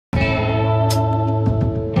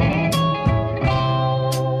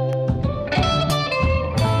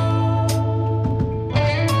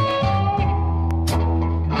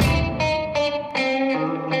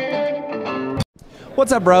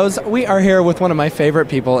What's up, bros? We are here with one of my favorite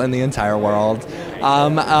people in the entire world.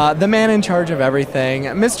 The man in charge of everything,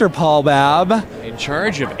 Mr. Paul Babb. In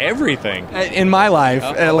charge of everything? In my life,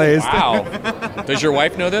 at least. Wow. Does your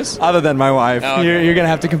wife know this? Other than my wife. Oh, okay. You're going to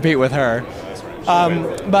have to compete with her.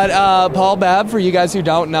 But Paul Babb, for you guys who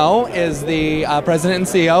don't know, is the president and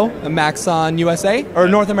CEO of Maxon USA, or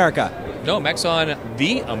North America? No, Maxon,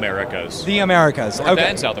 the Americas. The Americas. North Okay.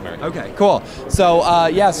 and South America. Okay, cool. So,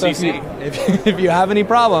 so if you have any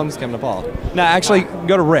problems, come to Paul. No, actually,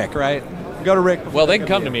 go to Rick, right? Go to Rick. Well, they can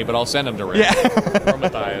come to me, but I'll send them to Rick. Yeah. Or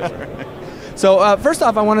Matthias. So first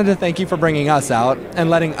off, I wanted to thank you for bringing us out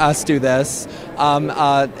and letting us do this.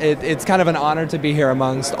 It's kind of an honor to be here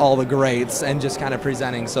amongst all the greats and just kind of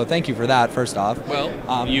presenting. So thank you for that, first off.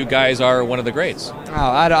 Well, you guys are one of the greats. Oh,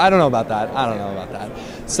 I don't know about that. I don't know about that.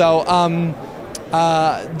 So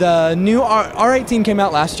the new R18 came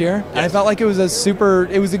out last year, and I felt like it was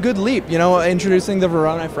a good leap, introducing the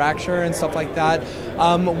Verona fracture and stuff like that.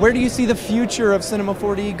 Where do you see the future of Cinema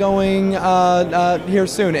 4D going here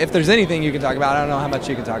soon? If there's anything you can talk about, I don't know how much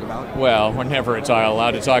you can talk about. Well, we're never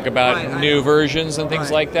allowed to talk about new versions and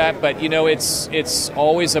things like that, but it's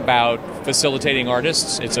always about facilitating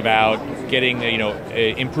artists. It's about getting,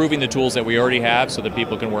 improving the tools that we already have so that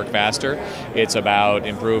people can work faster. It's about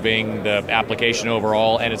improving the application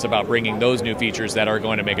overall, and it's about bringing those new features that are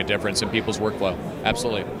going to make a difference in people's workflow.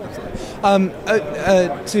 Absolutely.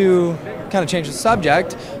 To kind of change the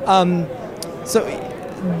subject, so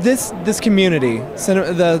this community,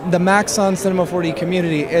 the Maxon Cinema 4D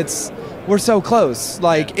community, we're so close.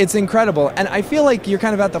 It's incredible, and I feel like you're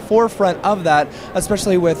kind of at the forefront of that,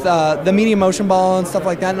 especially with the Media Motion Ball and stuff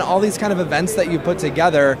like that, and all these kind of events that you put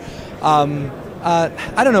together.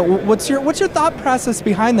 I don't know. What's your thought process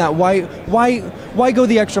behind that? Why go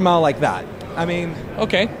the extra mile like that? I mean,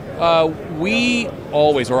 okay. I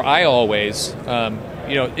always,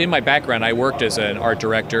 in my background, I worked as an art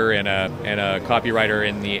director and a copywriter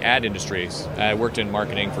in the ad industries. I worked in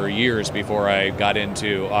marketing for years before I got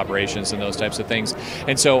into operations and those types of things.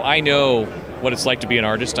 And so I know what it's like to be an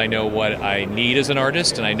artist. I know what I need as an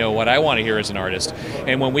artist, and I know what I want to hear as an artist.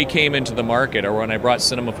 And when we came into the market, or when I brought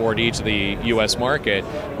Cinema 4D to the U.S. market,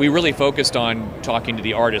 we really focused on talking to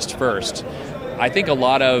the artist first. I think a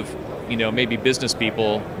lot of maybe business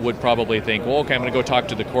people would probably think, well, okay, I'm going to go talk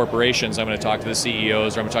to the corporations, I'm going to talk to the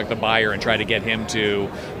CEOs, or I'm going to talk to the buyer and try to get him to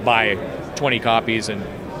buy 20 copies and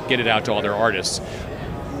get it out to all their artists.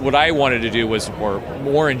 What I wanted to do was, or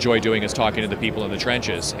more enjoy doing, is talking to the people in the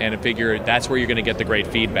trenches, and I figure that's where you're going to get the great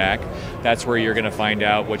feedback. That's where you're going to find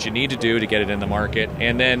out what you need to do to get it in the market,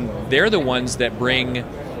 and then they're the ones that bring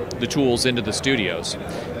the tools into the studios.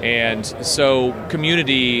 And so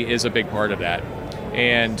community is a big part of that.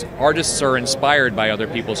 And artists are inspired by other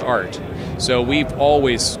people's art. So we've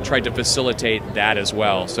always tried to facilitate that as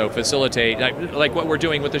well. So facilitate, like what we're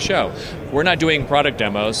doing with the show. We're not doing product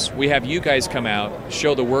demos. We have you guys come out,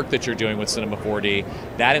 show the work that you're doing with Cinema 4D.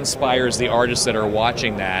 That inspires the artists that are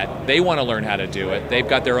watching that. They want to learn how to do it. They've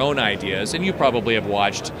got their own ideas. And you probably have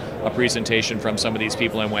watched a presentation from some of these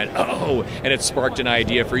people and went, oh, and it sparked an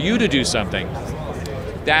idea for you to do something.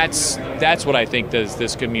 That's what I think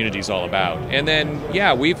this community is all about. And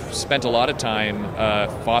then, we've spent a lot of time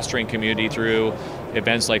fostering community through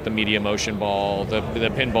events like the Media Motion Ball, the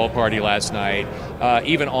pinball party last night,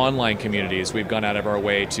 even online communities. We've gone out of our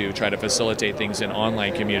way to try to facilitate things in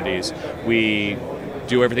online communities. We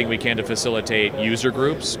do everything we can to facilitate user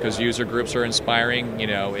groups, because user groups are inspiring.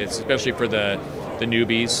 It's especially for the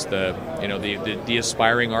newbies, the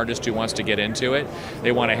aspiring artist who wants to get into it.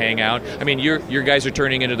 They want to hang out. I mean, your guys are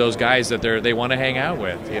turning into those guys that they want to hang out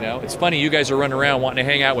with. It's funny, you guys are running around wanting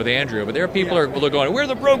to hang out with Andrew, but there are people who are going, we're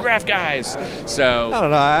the Brograph guys. So I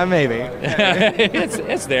don't know, maybe.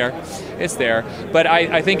 it's there. But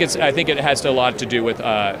I think it has a lot to do with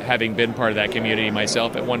having been part of that community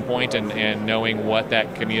myself at one point, and knowing what that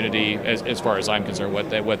community, as far as I'm concerned,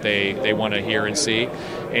 what they want to hear and see,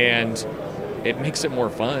 and it makes it more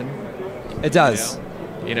fun. It does.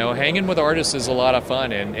 Hanging with artists is a lot of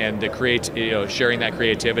fun, and sharing that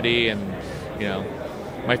creativity, and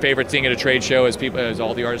my favorite thing at a trade show is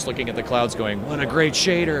all the artists looking at the clouds going, what a great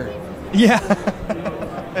shader. Yeah.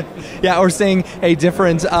 Yeah, or seeing a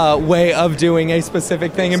different way of doing a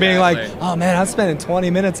specific thing, and being like, oh man, I'm spending 20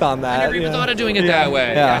 minutes on that. I never even thought of doing it that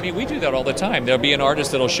way. Yeah. I mean, we do that all the time. There'll be an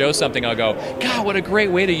artist that'll show something, I'll go, God, what a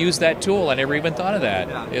great way to use that tool. I never even thought of that.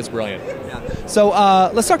 Yeah. It's brilliant. Yeah. So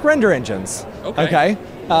let's talk render engines. Okay.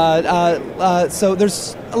 So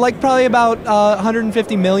there's probably about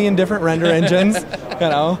 150 million different render engines.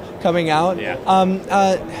 coming out. Yeah.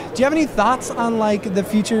 Do you have any thoughts on like the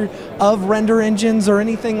future of render engines or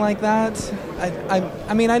anything like that?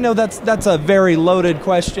 I mean, I know that's a very loaded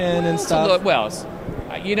question and stuff. It's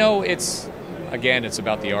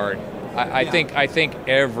about the art. I think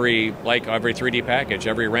every 3D package,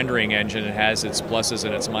 every rendering engine has its pluses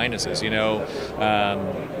and its minuses.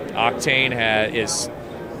 Octane is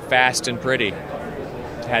fast and pretty.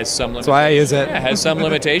 Has some that's why I use it. Yeah, has some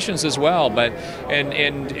limitations as well, but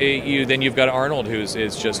then you've got Arnold, is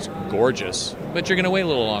just gorgeous, but you're going to wait a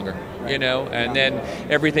little longer, and then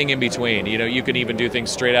everything in between. You can even do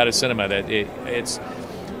things straight out of cinema.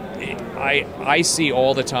 I see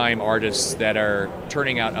all the time artists that are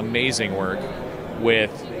turning out amazing work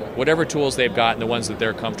with whatever tools they've got and the ones that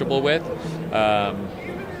they're comfortable with.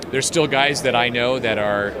 There's still guys that I know that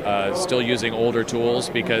are still using older tools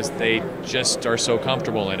because they just are so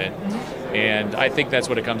comfortable in it. And I think that's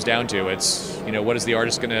what it comes down to. It's, what is the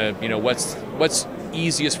artist going to, what's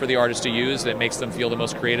easiest for the artist to use that makes them feel the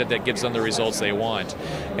most creative, that gives them the results they want.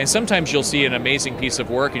 And sometimes you'll see an amazing piece of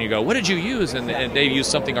work and you go, what did you use? And they use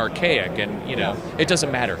something archaic, and, it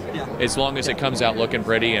doesn't matter. As long as it comes out looking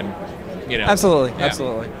pretty and, Absolutely,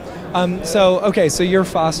 absolutely. So you're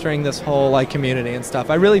fostering this whole community and stuff.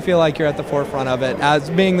 I really feel like you're at the forefront of it as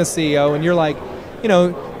being the CEO, and you're like,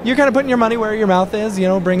 you're kind of putting your money where your mouth is,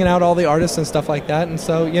 bringing out all the artists and stuff like that. And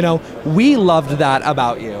so, we loved that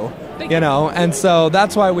about you. And so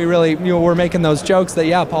that's why we really, we're making those jokes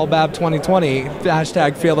that, Paul Babb 2020,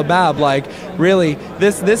 hashtag feel the Babb, really,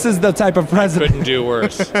 this is the type of president. Couldn't do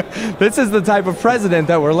worse. This is the type of president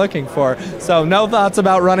that we're looking for. So no thoughts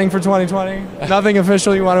about running for 2020? Nothing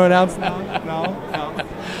official you want to announce now? No?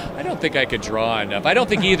 I don't think I could draw enough. I don't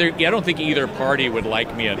think either party would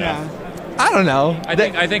like me enough. Yeah. I don't know. I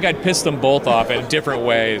think I'd piss them both off in different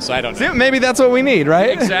ways. I don't know. See, maybe that's what we need, right?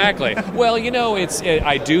 Exactly. Well,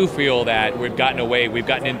 I do feel that we've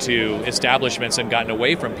gotten into establishments and gotten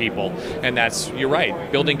away from people, and you're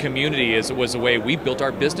right. Building community was the way we built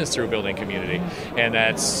our business, through building community, and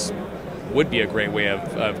would be a great way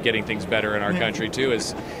of getting things better in our country too.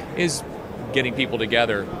 Is getting people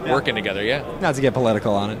together, working together, Not to get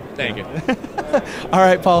political on it. Thank you. All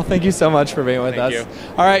right, Paul, thank you so much for being with us. Thank you.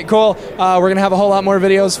 All right, cool. We're going to have a whole lot more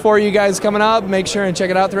videos for you guys coming up. Make sure and check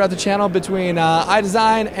it out throughout the channel between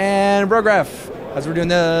iDesign and Brograph, as we're doing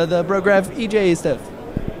the Brograph EJ stuff.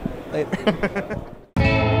 Later.